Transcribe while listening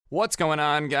What's going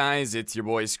on, guys? It's your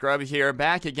boy Scrub here,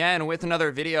 back again with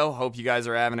another video. Hope you guys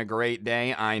are having a great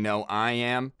day. I know I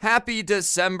am. Happy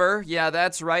December. Yeah,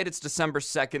 that's right. It's December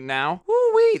 2nd now.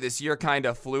 Woo-wee! This year kind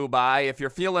of flew by. If you're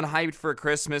feeling hyped for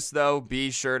Christmas, though, be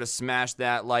sure to smash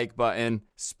that like button.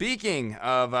 Speaking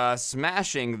of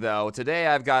smashing, though, today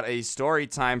I've got a story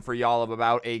time for y'all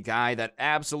about a guy that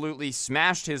absolutely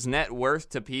smashed his net worth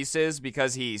to pieces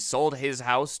because he sold his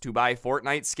house to buy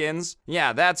Fortnite skins.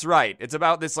 Yeah, that's right. It's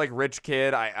about this rich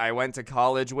kid I went to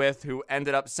college with who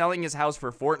ended up selling his house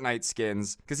for Fortnite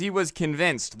skins because he was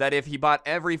convinced that if he bought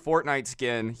every Fortnite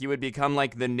skin, he would become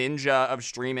like the ninja of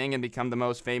streaming and become the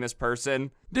most famous person.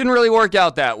 Didn't really work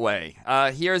out that way.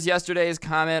 Here's yesterday's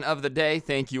comment of the day.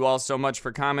 Thank you all so much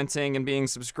for commenting and being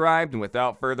subscribed, and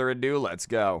without further ado, let's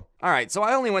go. Alright, so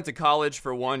I only went to college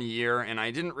for 1 year, and I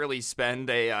didn't really spend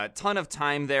a ton of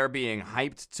time there being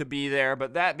hyped to be there,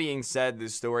 but that being said,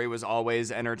 this story was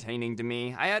always entertaining to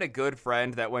me. I had a good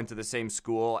friend that went to the same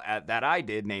school that I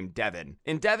did named Devin,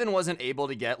 and Devin wasn't able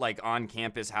to get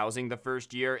on-campus housing the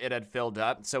first year. It had filled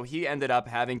up, so he ended up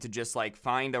having to just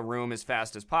find a room as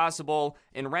fast as possible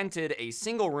and rented a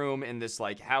single room in this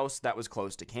house that was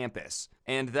close to campus.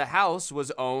 And the house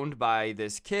was owned by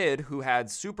this kid who had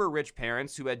super rich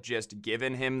parents who had just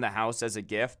given him the house as a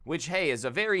gift, which, hey, is a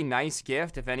very nice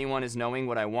gift. If anyone is knowing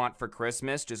what I want for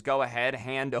Christmas, just go ahead,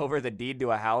 hand over the deed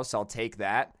to a house. I'll take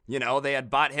that. You know, they had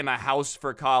bought him a house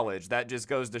for college. That just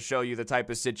goes to show you the type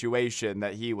of situation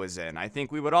that he was in. I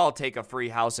think we would all take a free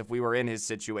house if we were in his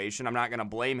situation. I'm not going to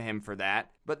blame him for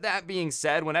that. But that being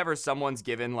said, whenever someone's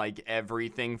given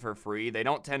everything for free, they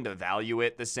don't tend to value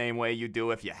it the same way you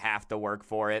do if you have to work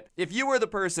for it. If you were the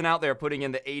person out there putting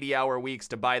in the 80-hour weeks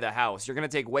to buy the house, you're going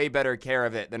to take way better care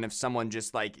of it than if someone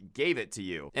just gave it to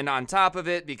you. And on top of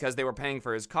it, because they were paying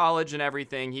for his college and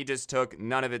everything, he just took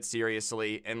none of it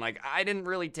seriously. And I didn't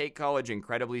really take college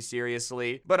incredibly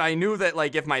seriously, but I knew that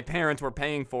if my parents were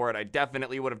paying for it, I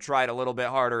definitely would have tried a little bit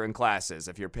harder in classes,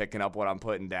 if you're picking up what I'm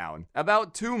putting down.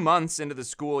 About 2 months into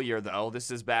the school year, though, this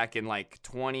is back in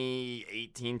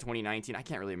 2018, 2019, I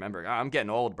can't really remember. I'm getting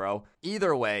old, bro.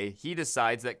 Either way, he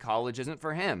decides that college isn't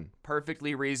for him.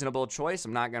 Perfectly reasonable choice.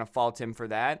 I'm not gonna fault him for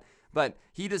that. But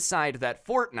he decided that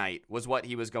Fortnite was what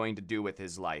he was going to do with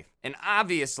his life. And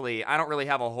obviously, I don't really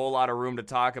have a whole lot of room to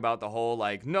talk about the whole,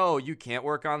 no, you can't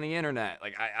work on the internet.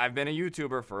 I've been a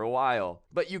YouTuber for a while.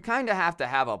 But you kind of have to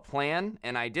have a plan,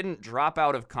 and I didn't drop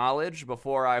out of college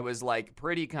before I was,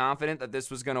 pretty confident that this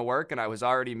was going to work, and I was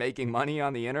already making money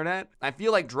on the internet. I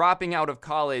feel like dropping out of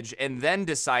college and then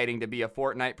deciding to be a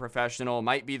Fortnite professional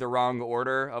might be the wrong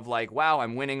order of, wow,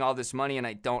 I'm winning all this money and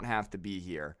I don't have to be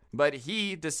here. But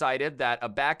he decided that a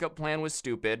backup plan was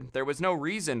stupid. There was no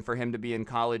reason for him to be in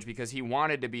college because he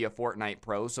wanted to be a Fortnite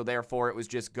pro, so therefore it was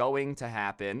just going to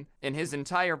happen. And his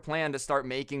entire plan to start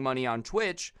making money on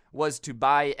Twitch was to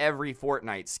buy every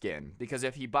Fortnite skin, because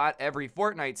if he bought every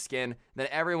Fortnite skin, then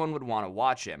everyone would want to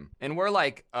watch him. And we're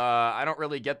I don't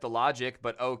really get the logic,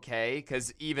 but okay,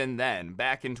 because even then,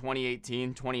 back in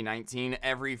 2018, 2019,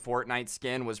 every Fortnite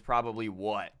skin was probably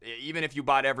what? Even if you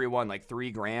bought every one,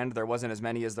 $3 grand, there wasn't as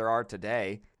many as there are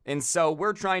today. And so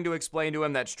we're trying to explain to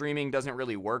him that streaming doesn't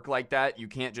really work like that. You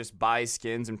can't just buy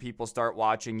skins and people start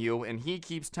watching you. And he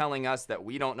keeps telling us that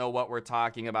we don't know what we're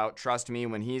talking about. Trust me,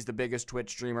 when he's the biggest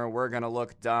Twitch streamer, we're gonna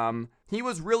look dumb. He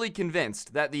was really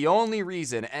convinced that the only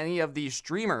reason any of these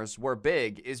streamers were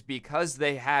big is because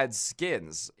they had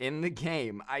skins in the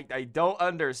game. I don't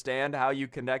understand how you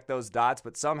connect those dots,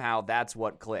 but somehow that's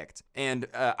what clicked. And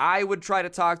I would try to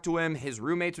talk to him. His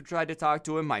roommates would try to talk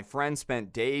to him. My friend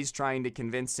spent days trying to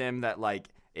convince him that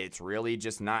it's really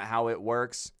just not how it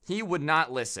works. He would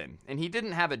not listen, and he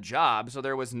didn't have a job, so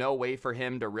there was no way for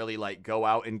him to really go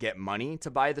out and get money to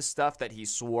buy the stuff that he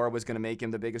swore was going to make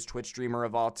him the biggest Twitch streamer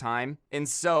of all time. And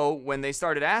so when they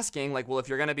started asking well, if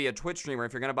you're going to be a Twitch streamer,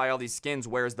 if you're going to buy all these skins,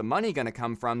 where's the money going to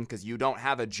come from because you don't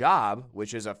have a job,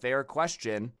 which is a fair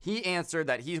question, he answered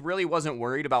that he really wasn't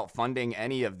worried about funding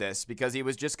any of this because he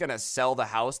was just going to sell the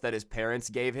house that his parents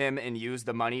gave him and use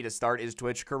the money to start his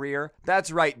Twitch career.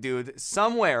 That's right, dude.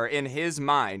 Somewhere in his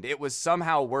mind, it was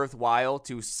somehow worthwhile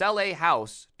to sell a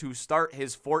house to start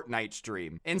his Fortnite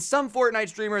stream. And some Fortnite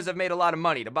streamers have made a lot of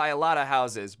money to buy a lot of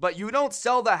houses, but you don't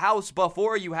sell the house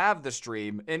before you have the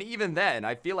stream. And even then,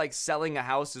 I feel like selling a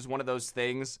house is one of those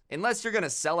things. Unless you're gonna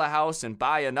sell a house and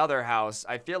buy another house,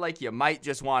 I feel like you might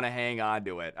just want to hang on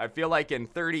to it. I feel like in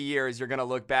 30 years, you're gonna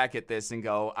look back at this and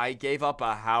go, I gave up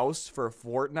a house for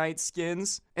Fortnite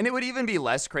skins. And it would even be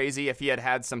less crazy if he had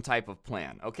had some type of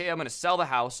plan. Okay, I'm gonna sell the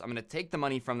house. I'm gonna take the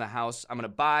money from the house. I'm gonna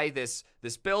buy this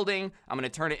building. I'm gonna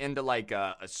turn it into like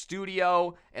a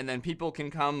studio, and then people can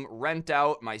come rent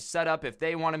out my setup if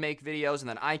they want to make videos, and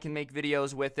then I can make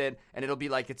videos with it, and it'll be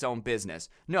like its own business.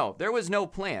 No, there was no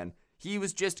plan. He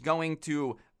was just going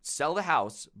to sell the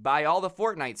house, buy all the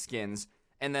Fortnite skins,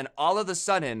 and then all of a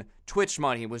sudden, Twitch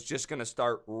money was just gonna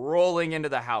start rolling into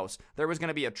the house. There was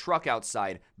gonna be a truck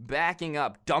outside backing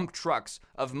up dump trucks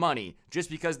of money just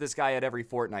because this guy had every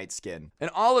Fortnite skin. And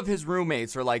all of his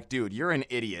roommates are like, dude, you're an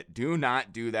idiot. Do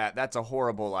not do that. That's a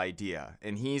horrible idea.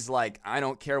 And he's like, I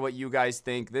don't care what you guys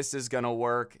think. This is gonna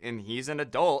work. And he's an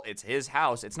adult. It's his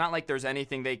house. It's not like there's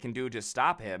anything they can do to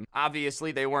stop him.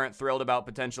 Obviously, they weren't thrilled about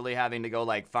potentially having to go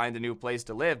like find a new place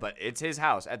to live, but it's his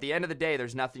house. At the end of the day,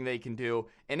 there's nothing they can do.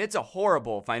 And it's a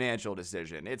horrible financial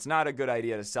decision. It's not a good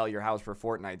idea to sell your house for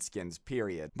Fortnite skins,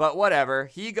 period. But whatever,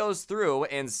 he goes through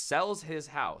and sells his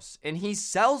house, and he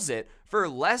sells it for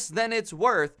less than it's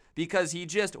worth because he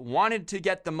just wanted to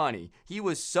get the money. He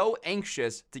was so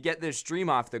anxious to get this stream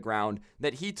off the ground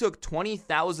that he took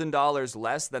 $20,000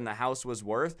 less than the house was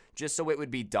worth just so it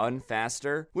would be done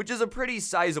faster, which is a pretty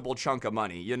sizable chunk of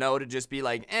money, you know, to just be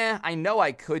like, I know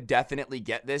I could definitely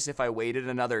get this if I waited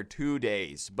another 2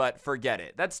 days, but forget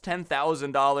it. That's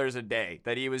 $10,000 a day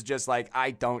that he was just like,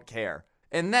 I don't care.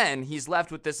 And then he's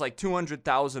left with this like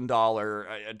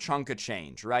 $200,000 chunk of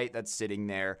change, right? That's sitting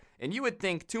there. And you would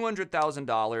think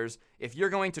 $200,000, if you're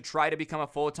going to try to become a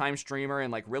full-time streamer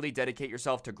and like really dedicate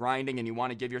yourself to grinding and you want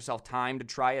to give yourself time to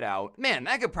try it out, man,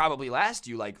 that could probably last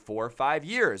you like 4 or 5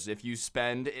 years if you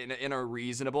spend in a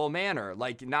reasonable manner.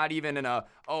 Like not even in a,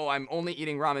 oh, I'm only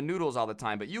eating ramen noodles all the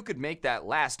time, but you could make that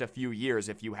last a few years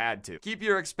if you had to. Keep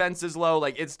your expenses low,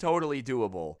 like it's totally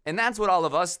doable. And that's what all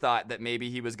of us thought that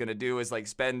maybe he was going to do, is like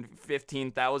spend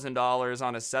 $15,000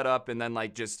 on a setup and then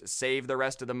like just save the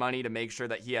rest of the money to make sure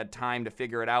that he had time to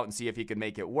figure it out and see if he could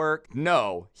make it work.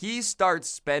 No, he starts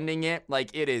spending it like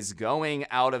it is going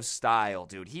out of style,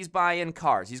 dude. He's buying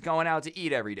cars. He's going out to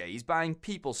eat every day. He's buying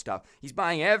people stuff. He's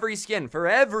buying every skin for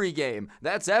every game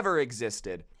that's ever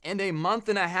existed. And a month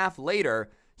and a half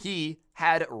later, he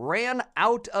had ran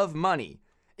out of money.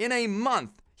 In a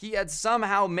month, he had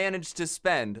somehow managed to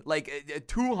spend like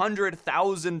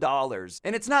 $200,000.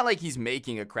 And it's not like he's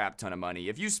making a crap ton of money.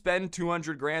 If you spend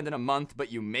 200 grand in a month,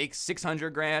 but you make 600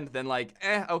 grand, then like,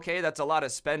 okay, that's a lot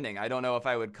of spending. I don't know if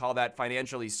I would call that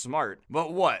financially smart.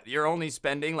 But what? You're only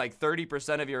spending like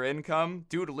 30% of your income?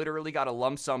 Dude literally got a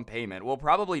lump sum payment. Will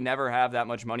probably never have that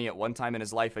much money at one time in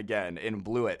his life again, and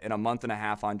blew it in a month and a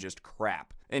half on just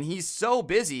crap. And he's so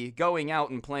busy going out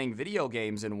and playing video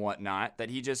games and whatnot that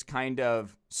he just kind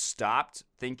of stopped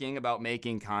thinking about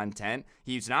making content.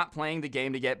 He's not playing the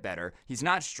game to get better. He's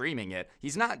not streaming it.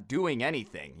 He's not doing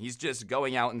anything. He's just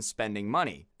going out and spending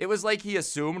money. It was like he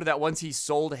assumed that once he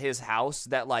sold his house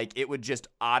that like it would just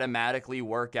automatically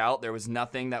work out. There was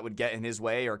nothing that would get in his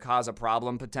way or cause a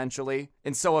problem potentially.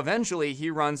 And so eventually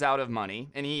he runs out of money,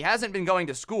 and he hasn't been going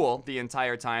to school the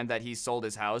entire time that he sold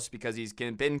his house because he's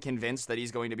been convinced that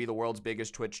he's going to be the world's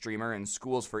biggest Twitch streamer and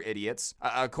school's for idiots.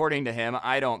 According to him,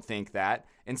 I don't think that.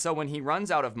 And so when he runs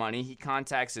out of money, he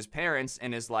contacts his parents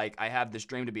and is like, I have this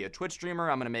dream to be a Twitch streamer.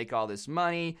 I'm going to make all this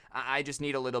money. I just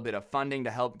need a little bit of funding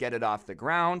to help get it off the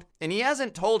ground. And he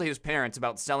hasn't told his parents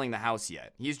about selling the house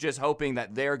yet. He's just hoping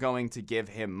that they're going to give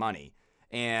him money.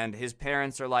 And his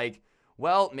parents are like,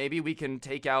 well, maybe we can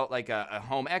take out like a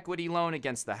home equity loan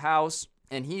against the house.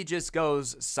 And he just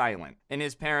goes silent. And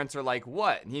his parents are like,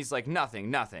 what? And he's like,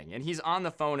 nothing. And he's on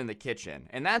the phone in the kitchen.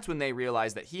 And that's when they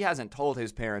realize that he hasn't told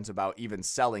his parents about even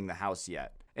selling the house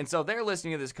yet. And so they're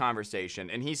listening to this conversation,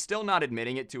 and he's still not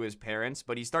admitting it to his parents,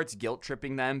 but he starts guilt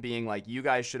tripping them, being like, you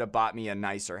guys should have bought me a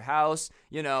nicer house.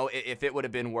 You know, if it would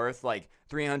have been worth like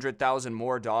 $300,000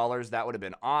 more, that would have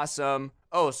been awesome.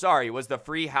 Oh, sorry, was the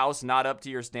free house not up to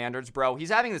your standards, bro?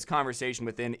 He's having this conversation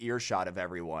within earshot of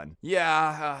everyone.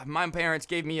 Yeah, my parents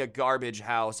gave me a garbage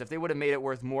house. If they would have made it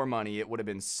worth more money, it would have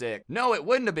been sick. No, it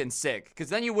wouldn't have been sick, because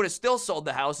then you would have still sold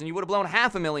the house and you would have blown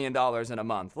 $500,000 in a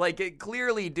month. Like,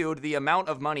 clearly, dude, the amount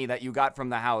of money that you got from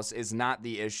the house is not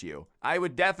the issue. I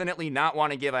would definitely not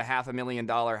want to give a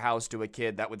 $500,000 house to a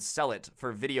kid that would sell it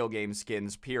for video game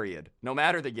skins, period. No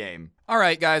matter the game.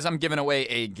 Alright guys, I'm giving away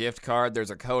a gift card. There's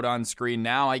a code on screen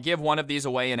now. I give one of these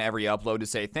away in every upload to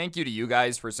say thank you to you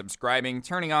guys for subscribing,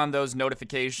 turning on those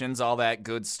notifications, all that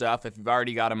good stuff. If you've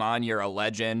already got them on, you're a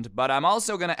legend. But I'm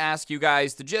also going to ask you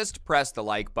guys to just press the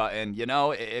like button. You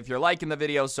know, if you're liking the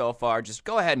video so far, just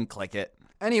go ahead and click it.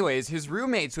 Anyways, his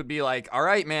roommates would be like, all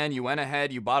right, man, you went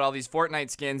ahead, you bought all these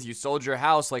Fortnite skins, you sold your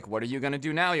house, like, what are you gonna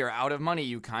do now? You're out of money,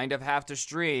 you kind of have to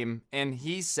stream. And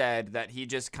he said that he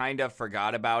just kind of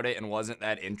forgot about it and wasn't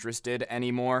that interested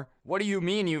anymore. What do you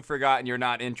mean you forgot and you're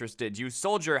not interested? You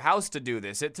sold your house to do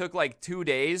this. It took like 2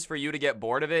 days for you to get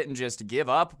bored of it and just give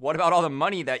up. What about all the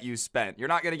money that you spent? You're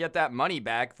not gonna get that money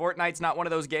back. Fortnite's not one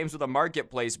of those games with a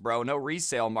marketplace, bro. No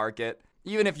resale market.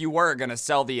 Even if you were gonna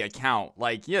sell the account,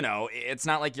 like, you know, it's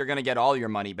not like you're gonna get all your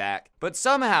money back. But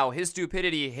somehow his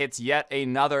stupidity hits yet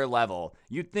another level.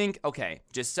 You'd think, okay,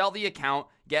 just sell the account,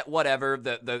 get whatever,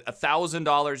 the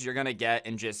 $1,000 you're gonna get,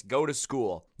 and just go to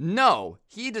school. No,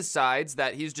 he decides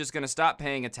that he's just gonna stop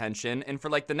paying attention, and for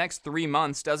like the next 3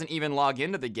 months doesn't even log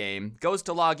into the game, goes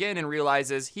to log in and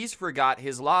realizes he's forgot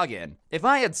his login. If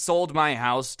I had sold my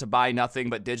house to buy nothing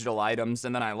but digital items,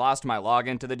 and then I lost my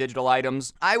login to the digital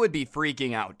items, I would be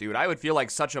freaking out, dude. I would feel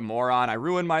like such a moron. I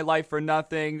ruined my life for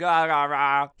nothing.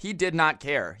 He did not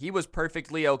care. He was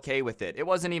perfectly okay with it. It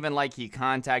wasn't even like he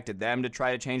contacted them to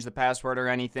try to change the password or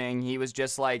anything. He was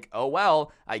just like, oh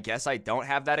well, I guess I don't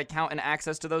have that account and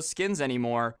access to those skins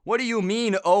anymore. What do you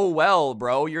mean, oh well,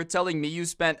 bro? You're telling me you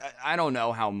spent, I don't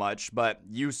know how much, but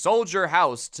you sold your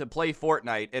house to play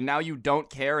Fortnite, and now you don't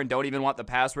care and don't even want the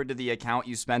password to the account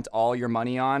you spent all your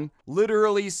money on?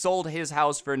 Literally sold his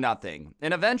house for nothing.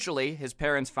 And eventually, his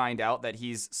parents find out that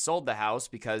he's sold the house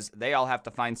because they all have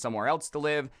to find somewhere else to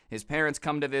live. His parents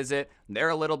come to visit. They're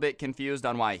a little bit confused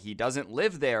on why he doesn't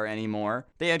live there anymore.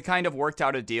 They had kind of worked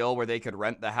out a deal where they could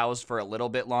rent the house for a little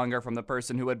bit longer from the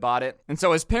person who had bought it. And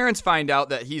so his parents find out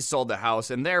that he sold the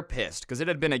house, and they're pissed because it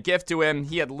had been a gift to him.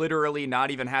 He had literally not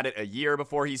even had it a year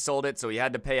before he sold it, so he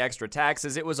had to pay extra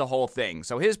taxes. It was a whole thing.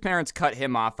 So his parents cut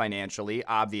him off financially,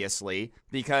 obviously,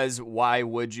 because why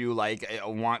would you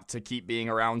want to keep being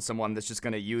around someone that's just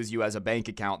going to use you as a bank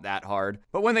account that hard?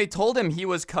 But when they told him he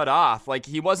was cut off,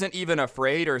 he wasn't even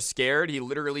afraid or scared. He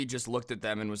literally just looked at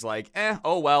them and was like,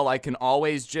 oh well, I can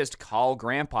always just call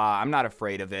grandpa. I'm not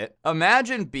afraid of it.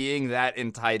 Imagine being that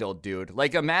entitled, dude.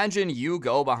 Imagine you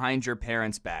go behind your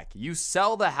parents' back. You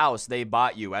sell the house they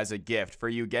bought you as a gift for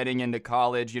you getting into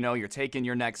college. You know, you're taking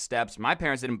your next steps. My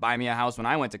parents didn't buy me a house when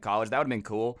I went to college. That would have been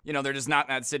cool. You know, they're just not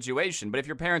in that situation. But if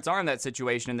your parents are in that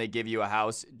situation and they give you a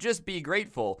house, just be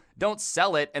grateful. Don't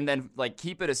sell it and then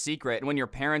keep it a secret. And when your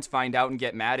parents find out and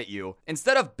get mad at you,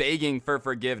 instead of begging for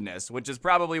forgiveness, which is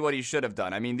probably what he should have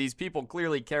done. I mean, these people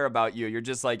clearly care about you. You're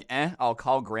just like, I'll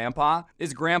call grandpa.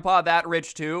 Is grandpa that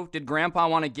rich too? Did grandpa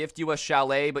want to gift you a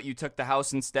chalet, but you took the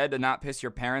house instead to not piss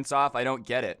your parents off? I don't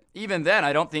get it. Even then,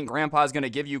 I don't think grandpa's gonna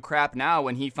give you crap now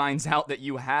when he finds out that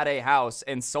you had a house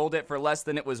and sold it for less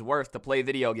than it was worth to play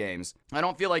video games. I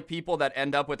don't feel like people that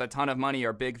end up with a ton of money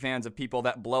are big fans of people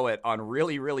that blow it on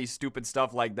really, really stupid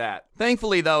stuff like that.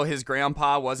 Thankfully though, his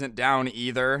grandpa wasn't down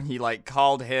either. He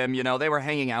called him, you know, they were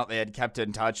hanging out, they had kept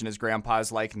in touch, and his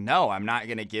grandpa's like, no, I'm not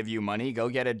gonna give you money, go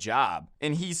get a job.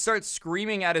 And he starts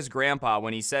screaming at his grandpa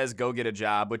when he says go get a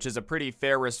job, which is a pretty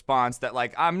fair response that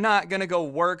I'm not gonna go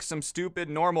work some stupid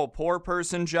normal poor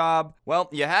person job. Well,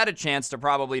 you had a chance to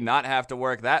probably not have to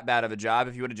work that bad of a job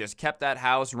if you would have just kept that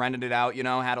house, rented it out, you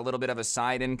know, had a little bit of a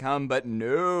side income, but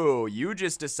no, you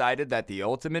just decided that the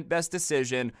ultimate best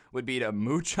decision would be to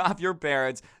mooch off your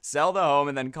parents, sell the home,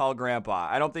 and then call grandpa.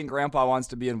 I don't think grandpa wants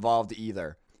to be involved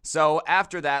either. So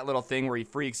after that little thing where he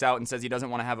freaks out and says he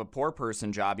doesn't want to have a poor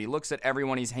person job, he looks at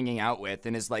everyone he's hanging out with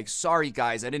and is like, sorry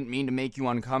guys, I didn't mean to make you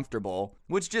uncomfortable,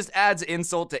 which just adds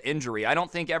insult to injury. I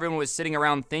don't think everyone was sitting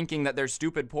around thinking that they're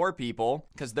stupid poor people,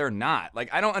 because they're not.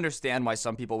 I don't understand why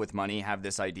some people with money have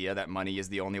this idea that money is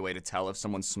the only way to tell if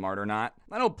someone's smart or not.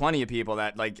 I know plenty of people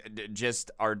that just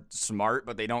are smart,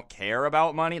 but they don't care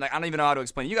about money. I don't even know how to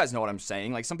explain it. You guys know what I'm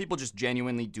saying. Some people just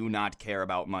genuinely do not care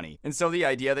about money. And so the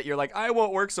idea that you're like, I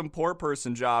won't work some poor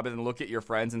person job, and then look at your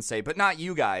friends and say, but not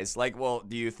you guys. Well,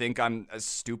 do you think I'm a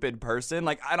stupid person?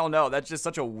 I don't know. That's just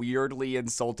such a weirdly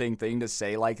insulting thing to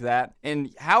say like that.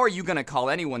 And how are you gonna call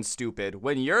anyone stupid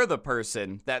when you're the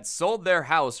person that sold their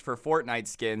house for Fortnite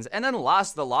skins and then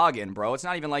lost the login, bro? It's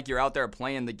not even like you're out there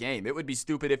playing the game. It would be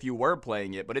stupid if you were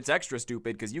playing it, but it's extra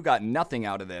stupid because you got nothing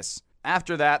out of this.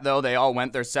 After that, though, they all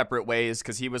went their separate ways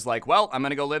because he was like, well, I'm going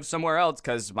to go live somewhere else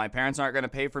because my parents aren't going to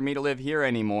pay for me to live here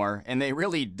anymore. And they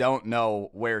really don't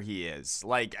know where he is.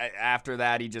 After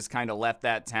that, he just kind of left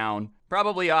that town.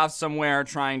 Probably off somewhere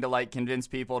trying to like convince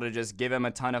people to just give him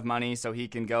a ton of money so he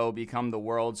can go become the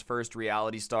world's first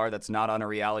reality star that's not on a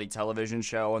reality television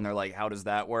show. And they're like, how does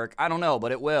that work? I don't know,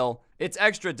 but it will. It's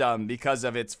extra dumb because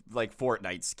of its like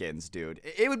Fortnite skins, dude.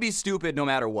 It would be stupid no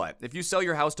matter what. If you sell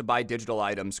your house to buy digital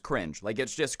items, cringe. Like,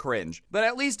 it's just cringe. But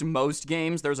at least most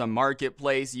games, there's a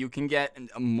marketplace. You can get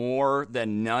more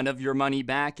than none of your money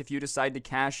back if you decide to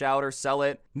cash out or sell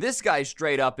it. This guy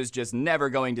straight up is just never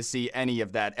going to see any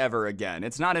of that ever again.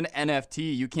 It's not an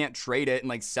NFT. You can't trade it and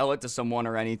like sell it to someone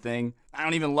or anything. I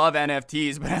don't even love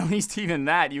NFTs, but at least even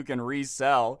that you can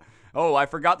resell. Oh, I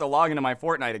forgot to log into my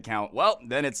Fortnite account. Well,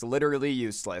 then it's literally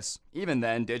useless. Even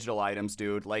then, digital items,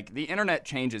 dude, like, the internet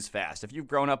changes fast. If you've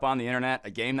grown up on the internet,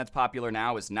 a game that's popular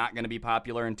now is not going to be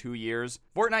popular in 2 years.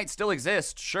 Fortnite still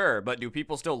exists, sure, but do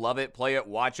people still love it, play it,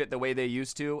 watch it the way they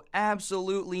used to?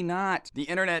 Absolutely not. The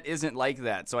internet isn't like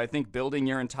that, so I think building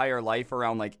your entire life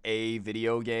around, like, a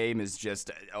video game is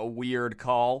just a weird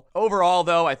call. Overall,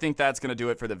 though, I think that's going to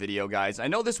do it for the video, guys. I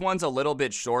know this one's a little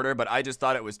bit shorter, but I just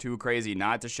thought it was too crazy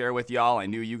not to share with y'all. I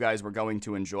knew you guys were going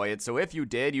to enjoy it, so if you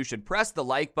did, you should press the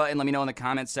like button. Let me know in the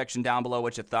comments section down below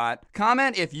what you thought.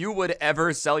 Comment if you would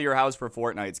ever sell your house for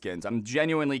Fortnite skins. I'm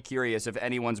genuinely curious if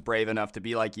anyone's brave enough to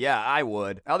be like, yeah, I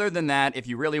would. Other than that, if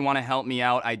you really want to help me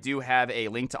out, I do have a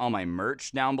link to all my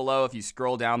merch down below. If you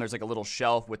scroll down, there's like a little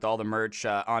shelf with all the merch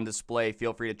on display.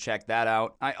 Feel free to check that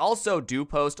out. I also do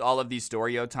post all of these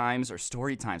story times.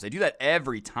 I do that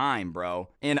every time, bro.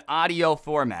 In audio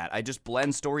format. I just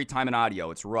blend story time and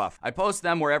audio. It's rough. I post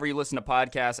them wherever you listen to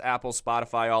podcasts, Apple,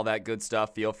 Spotify, all that good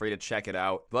stuff. Feel free to check it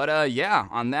out. But yeah,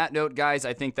 on that note, guys,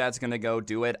 I think that's gonna go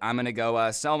do it. I'm gonna go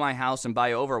sell my house and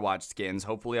buy Overwatch skins.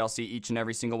 Hopefully I'll see each and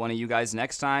every single one of you guys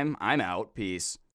next time. I'm out. Peace.